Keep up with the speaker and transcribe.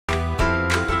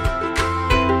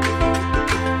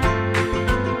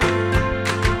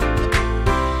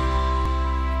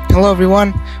Hello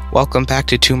everyone, welcome back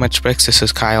to Too Much Bricks. This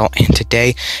is Kyle, and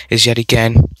today is yet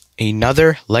again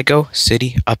another LEGO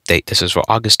City update. This is for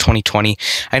August 2020.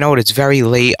 I know it's very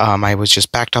late. I was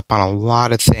just backed up on a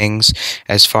lot of things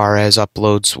as far as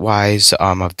uploads wise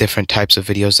of different types of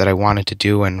videos that I wanted to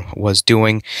do and was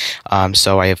doing.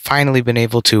 So I have finally been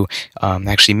able to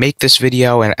actually make this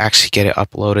video and actually get it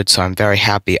uploaded. So I'm very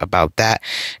happy about that.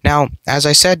 Now, as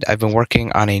I said, I've been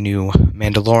working on a new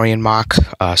Mandalorian mock,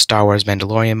 Star Wars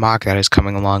Mandalorian mock that is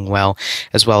coming along well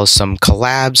as some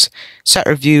collabs, set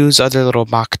reviews, other little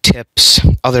mock tips,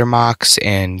 other mocks,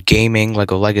 and gaming,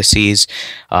 LEGO Legacies,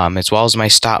 as well as my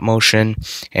stop motion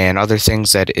and other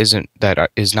things that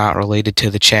is not related to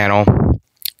the channel.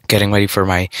 Getting ready for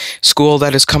my school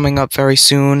that is coming up very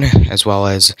soon, as well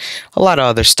as a lot of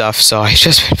other stuff. So I've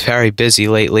just been very busy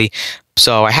lately.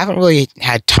 So I haven't really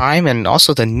had time and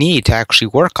also the need to actually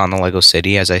work on the LEGO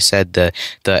City. As I said,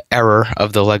 the error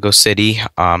of the LEGO City,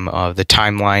 of the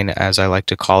timeline, as I like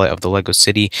to call it, of the LEGO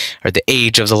City, or the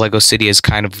age of the LEGO City is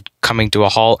kind of coming to a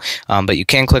halt. But you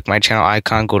can click my channel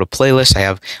icon, go to playlist. I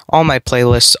have all my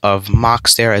playlists of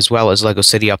mocks there, as well as LEGO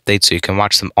City updates, so you can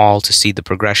watch them all to see the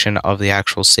progression of the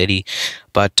actual city.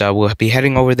 But we'll be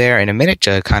heading over there in a minute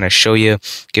to kind of show you,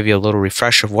 give you a little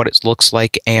refresh of what it looks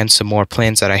like and some more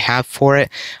plans that I have for it.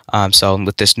 So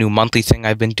with this new monthly thing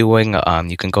I've been doing,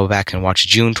 you can go back and watch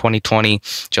June 2020,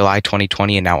 July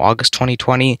 2020, and now August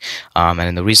 2020.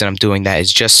 And the reason I'm doing that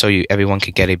is just so everyone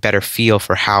can get a better feel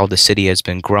for how the city has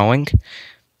been growing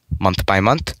month by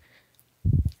month.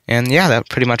 And yeah, that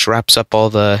pretty much wraps up all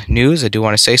the news. I do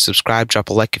want to say subscribe, drop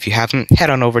a like if you haven't. Head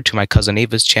on over to my cousin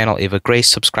Ava's channel, Ava Grace.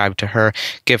 Subscribe to her.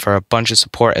 Give her a bunch of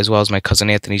support, as well as my cousin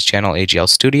Anthony's channel, AGL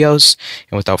Studios.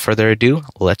 And without further ado,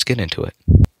 let's get into it.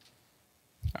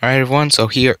 Alright everyone, so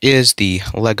here is the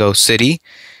LEGO City.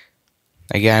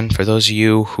 Again, for those of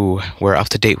you who were up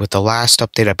to date with the last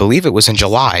update, I believe it was in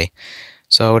July.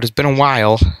 So it has been a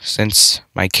while since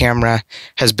my camera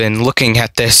has been looking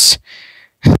at this.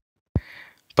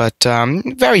 But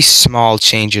very small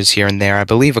changes here and there. I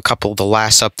believe a couple of the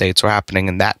last updates were happening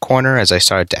in that corner as I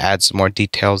started to add some more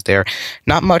details there.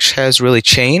 Not much has really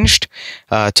changed.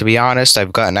 To be honest,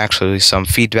 I've gotten actually some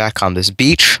feedback on this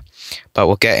beach, but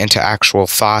we'll get into actual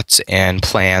thoughts and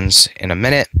plans in a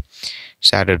minute.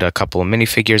 Just added a couple of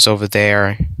minifigures over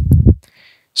there.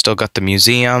 Still got the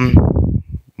museum,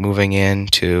 moving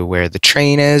into where the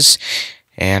train is.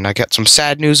 And I got some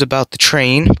sad news about the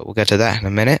train, but we'll get to that in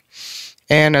a minute.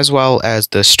 And as well as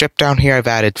the strip down here, I've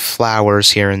added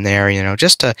flowers here and there, you know,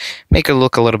 just to make it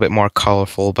look a little bit more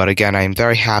colorful. But again, I'm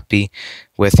very happy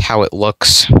with how it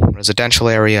looks. Residential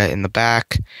area in the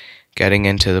back, getting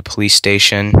into the police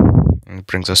station. And it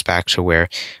brings us back to where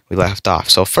we left off.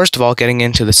 So first of all, getting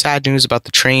into the sad news about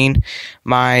the train.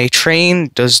 My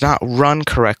train does not run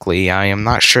correctly. I am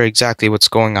not sure exactly what's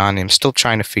going on. I'm still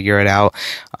trying to figure it out.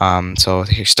 So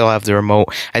you still have the remote.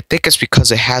 I think it's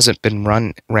because it hasn't been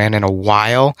ran in a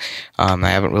while. I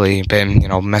haven't really been,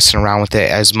 messing around with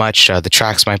it as much. The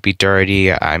tracks might be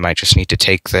dirty. I might just need to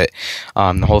take the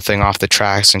whole thing off the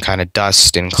tracks and kind of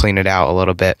dust and clean it out a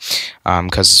little bit.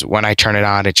 Because when I turn it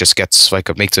on, it just gets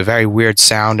it makes a very weird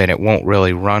sound and it won't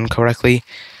really run correctly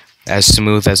as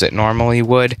smooth as it normally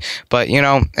would. But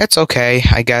it's okay,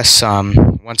 I guess.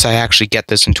 Once I actually get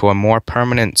this into a more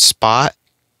permanent spot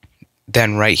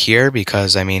than right here,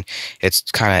 because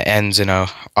it's kind of ends in a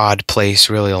odd place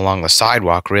really along the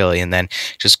sidewalk really, and then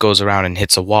just goes around and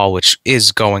hits a wall, which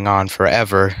is going on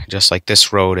forever, just like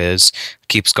this road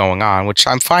keeps going on, which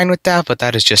I'm fine with that, but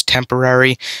that is just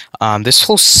temporary. This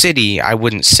whole city, I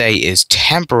wouldn't say is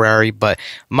temporary, but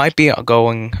might be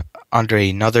going under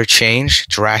another change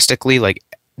drastically. Like,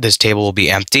 this table will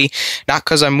be empty, not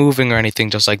because I'm moving or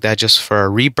anything, just like that, just for a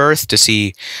rebirth to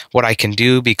see what I can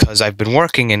do, because I've been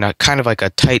working in a kind of like a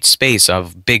tight space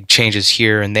of big changes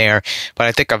here and there. But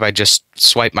I think if I just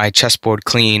swipe my chessboard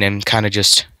clean and kind of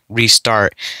just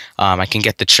restart, I can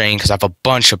get the train, because I have a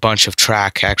bunch of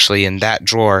track actually in that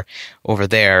drawer over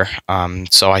there,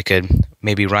 so I could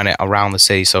maybe run it around the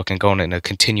city so it can go in a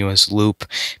continuous loop,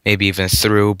 maybe even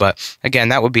through. But again,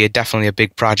 that would be definitely a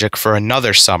big project for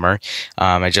another summer.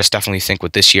 I just definitely think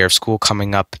with this year of school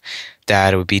coming up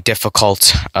that it would be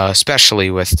difficult,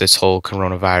 especially with this whole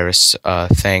coronavirus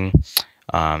thing.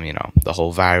 The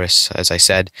whole virus, as I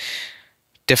said.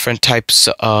 Different types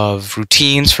of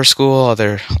routines for school,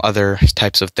 other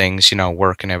types of things,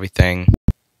 work and everything.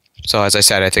 So as I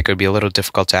said, I think it would be a little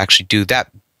difficult to actually do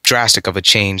that drastic of a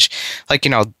change, like,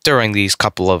 during these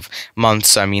couple of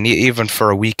months. I mean, even for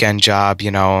a weekend job,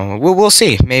 we'll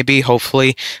see, maybe,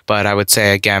 hopefully, but I would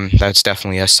say, again, that's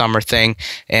definitely a summer thing,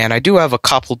 and I do have a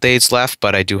couple days left,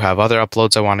 but I do have other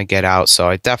uploads I want to get out, so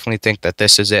I definitely think that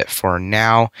this is it for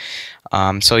now.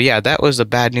 So yeah, that was the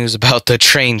bad news about the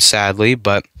train, sadly,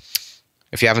 but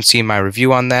if you haven't seen my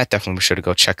review on that, definitely be sure to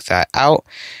go check that out.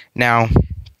 Now,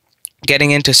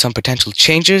 getting into some potential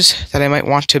changes that I might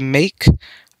want to make,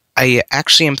 I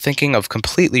actually am thinking of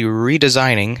completely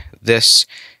redesigning this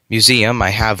museum.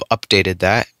 I have updated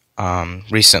that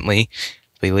recently.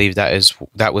 I believe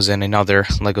that was in another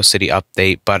LEGO City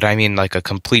update, but I mean like a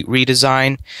complete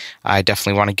redesign. I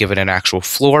definitely want to give it an actual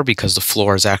floor because the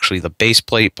floor is actually the base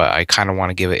plate, but I kind of want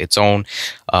to give it its own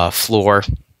floor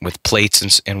with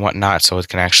plates and whatnot, so it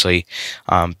can actually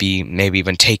be maybe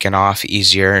even taken off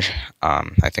easier.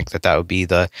 I think that would be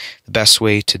the best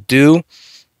way to do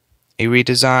a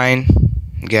redesign.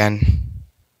 Again,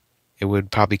 it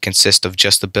would probably consist of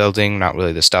just the building, not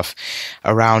really the stuff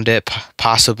around it,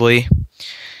 possibly.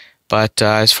 But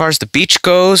as far as the beach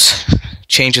goes,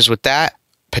 changes with that,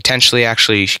 potentially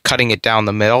actually cutting it down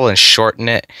the middle and shorten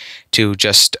it to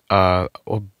just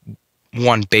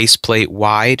one base plate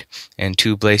wide and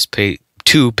two base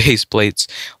plates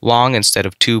long instead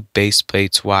of two base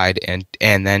plates wide and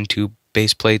then two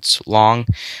base plates long,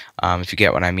 if you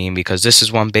get what I mean, because this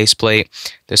is one base plate,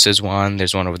 this is one,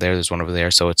 there's one over there, there's one over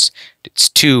there, so it's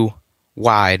two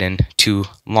wide and two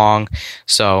long.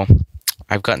 So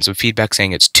I've gotten some feedback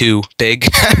saying it's too big,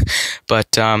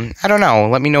 but I don't know.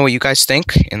 Let me know what you guys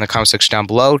think in the comment section down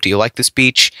below. Do you like this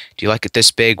beach? Do you like it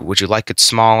this big? Would you like it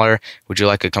smaller? Would you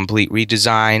like a complete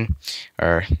redesign?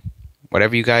 Or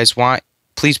whatever you guys want,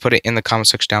 please put it in the comment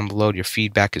section down below. Your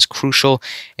feedback is crucial,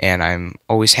 and I'm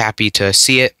always happy to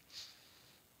see it.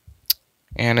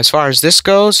 And as far as this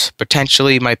goes,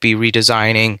 potentially might be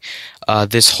redesigning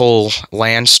this whole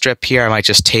land strip here. I might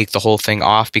just take the whole thing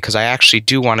off because I actually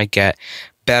do want to get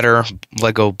better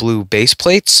LEGO blue base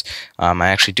plates. I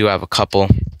actually do have a couple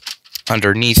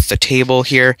underneath the table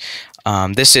here.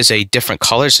 This is a different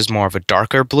color. This is more of a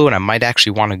darker blue, and I might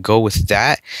actually want to go with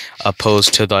that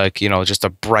opposed to just a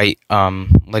bright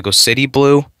LEGO City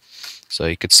blue. So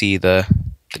you could see the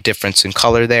difference in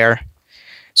color there.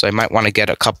 So I might want to get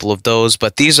a couple of those,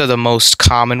 but these are the most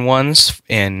common ones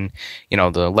in,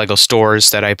 the LEGO stores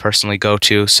that I personally go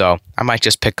to. So I might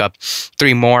just pick up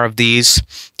 3 more of these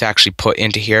to actually put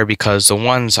into here because the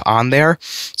ones on there,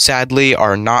 sadly,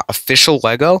 are not official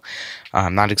LEGO.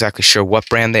 I'm not exactly sure what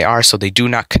brand they are, so they do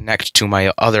not connect to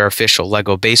my other official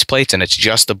LEGO base plates, and it's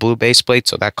just the blue base plate,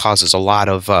 so that causes a lot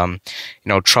of,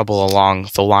 trouble along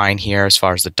the line here as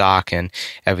far as the dock and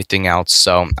everything else.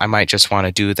 So I might just want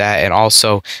to do that and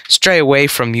also stray away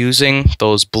from using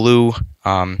those blue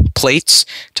plates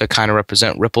to kind of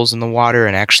represent ripples in the water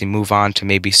and actually move on to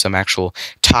maybe some actual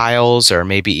tiles or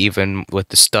maybe even with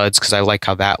the studs because I like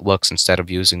how that looks instead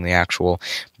of using the actual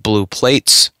blue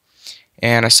plates.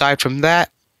 And aside from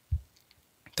that,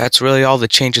 that's really all the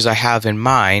changes I have in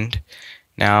mind.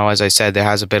 Now, as I said, there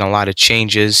hasn't been a lot of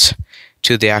changes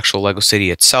to the actual LEGO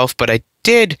City itself, but I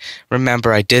did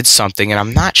remember I did something, and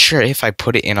I'm not sure if I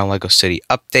put it in a LEGO City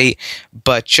update,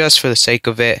 but just for the sake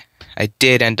of it, I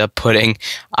did end up putting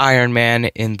Iron Man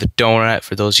in the donut,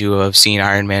 for those of you who have seen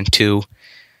Iron Man 2.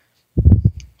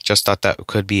 Just thought that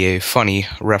could be a funny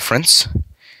reference.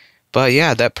 But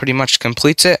yeah, that pretty much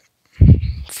completes it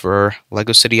for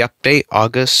LEGO City Update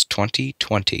August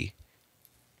 2020.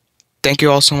 Thank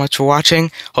you all so much for watching.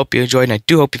 Hope you enjoyed, and I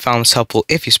do hope you found this helpful.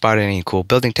 If you spotted any cool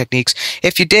building techniques,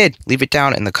 if you did, leave it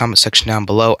down in the comment section down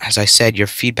below. As I said, your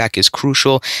feedback is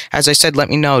crucial. As I said, let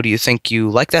me know, do you think you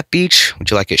like that beach?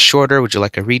 Would you like it shorter? Would you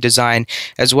like a redesign?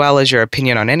 As well as your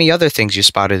opinion on any other things you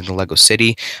spotted in the LEGO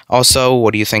City. Also,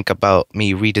 what do you think about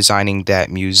me redesigning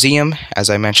that museum, as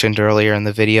I mentioned earlier in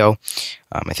the video?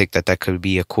 I think that could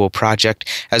be a cool project,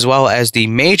 as well as the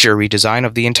major redesign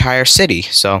of the entire city.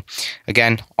 So,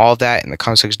 again, all that in the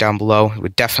comment section down below. It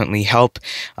would definitely help.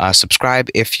 Subscribe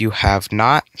if you have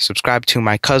not. Subscribe to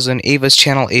my cousin Ava's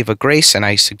channel, Ava Grace, and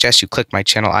I suggest you click my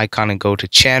channel icon and go to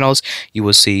channels. You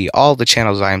will see all the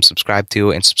channels I am subscribed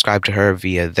to, and subscribe to her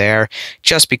via there,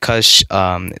 just because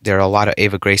there are a lot of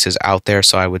Ava Graces out there,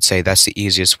 so I would say that's the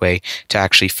easiest way to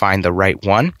actually find the right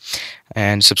one.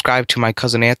 And subscribe to my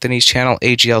cousin Anthony's channel,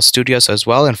 AGL Studios, as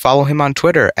well, and follow him on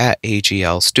Twitter at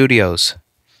AGL Studios.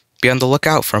 be on the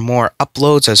lookout for more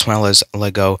uploads as well as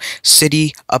Lego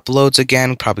City uploads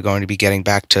again. Probably going to be getting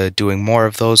back to doing more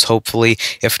of those, hopefully.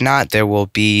 If not, there will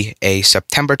be a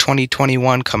September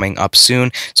 2021 coming up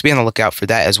soon, so be on the lookout for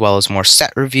that, as well as more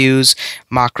set reviews,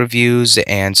 mock reviews,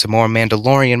 and some more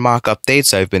Mandalorian mock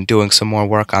updates. I've been doing some more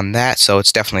work on that, so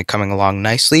it's definitely coming along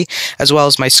nicely, as well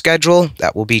as my schedule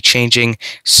that will be changing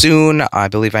soon. I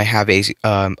believe I have a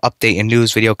update and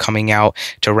news video coming out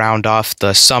to round off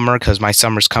the summer, because my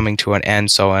summer's coming to an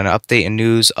end. So an update and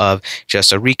news of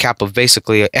just a recap of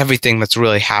basically everything that's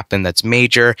really happened that's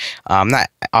major. Not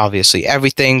obviously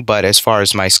everything, but as far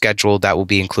as my schedule, that will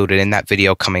be included in that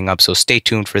video coming up, so stay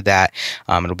tuned for that.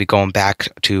 It'll be going back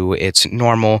to its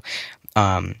normal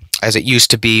as it used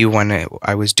to be when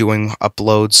I was doing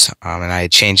uploads, and I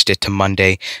had changed it to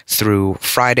Monday through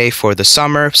Friday for the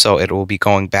summer, so it will be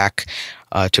going back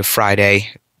to Friday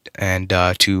and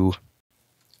to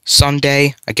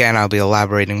Sunday. Again, I'll be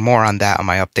elaborating more on that on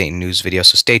my update and news video,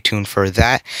 so stay tuned for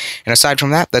that. And aside from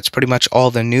that, that's pretty much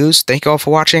all the news. Thank you all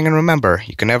for watching, and remember,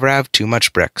 you can never have too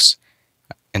much bricks.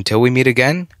 Until we meet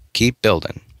again, keep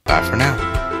building. Bye for now.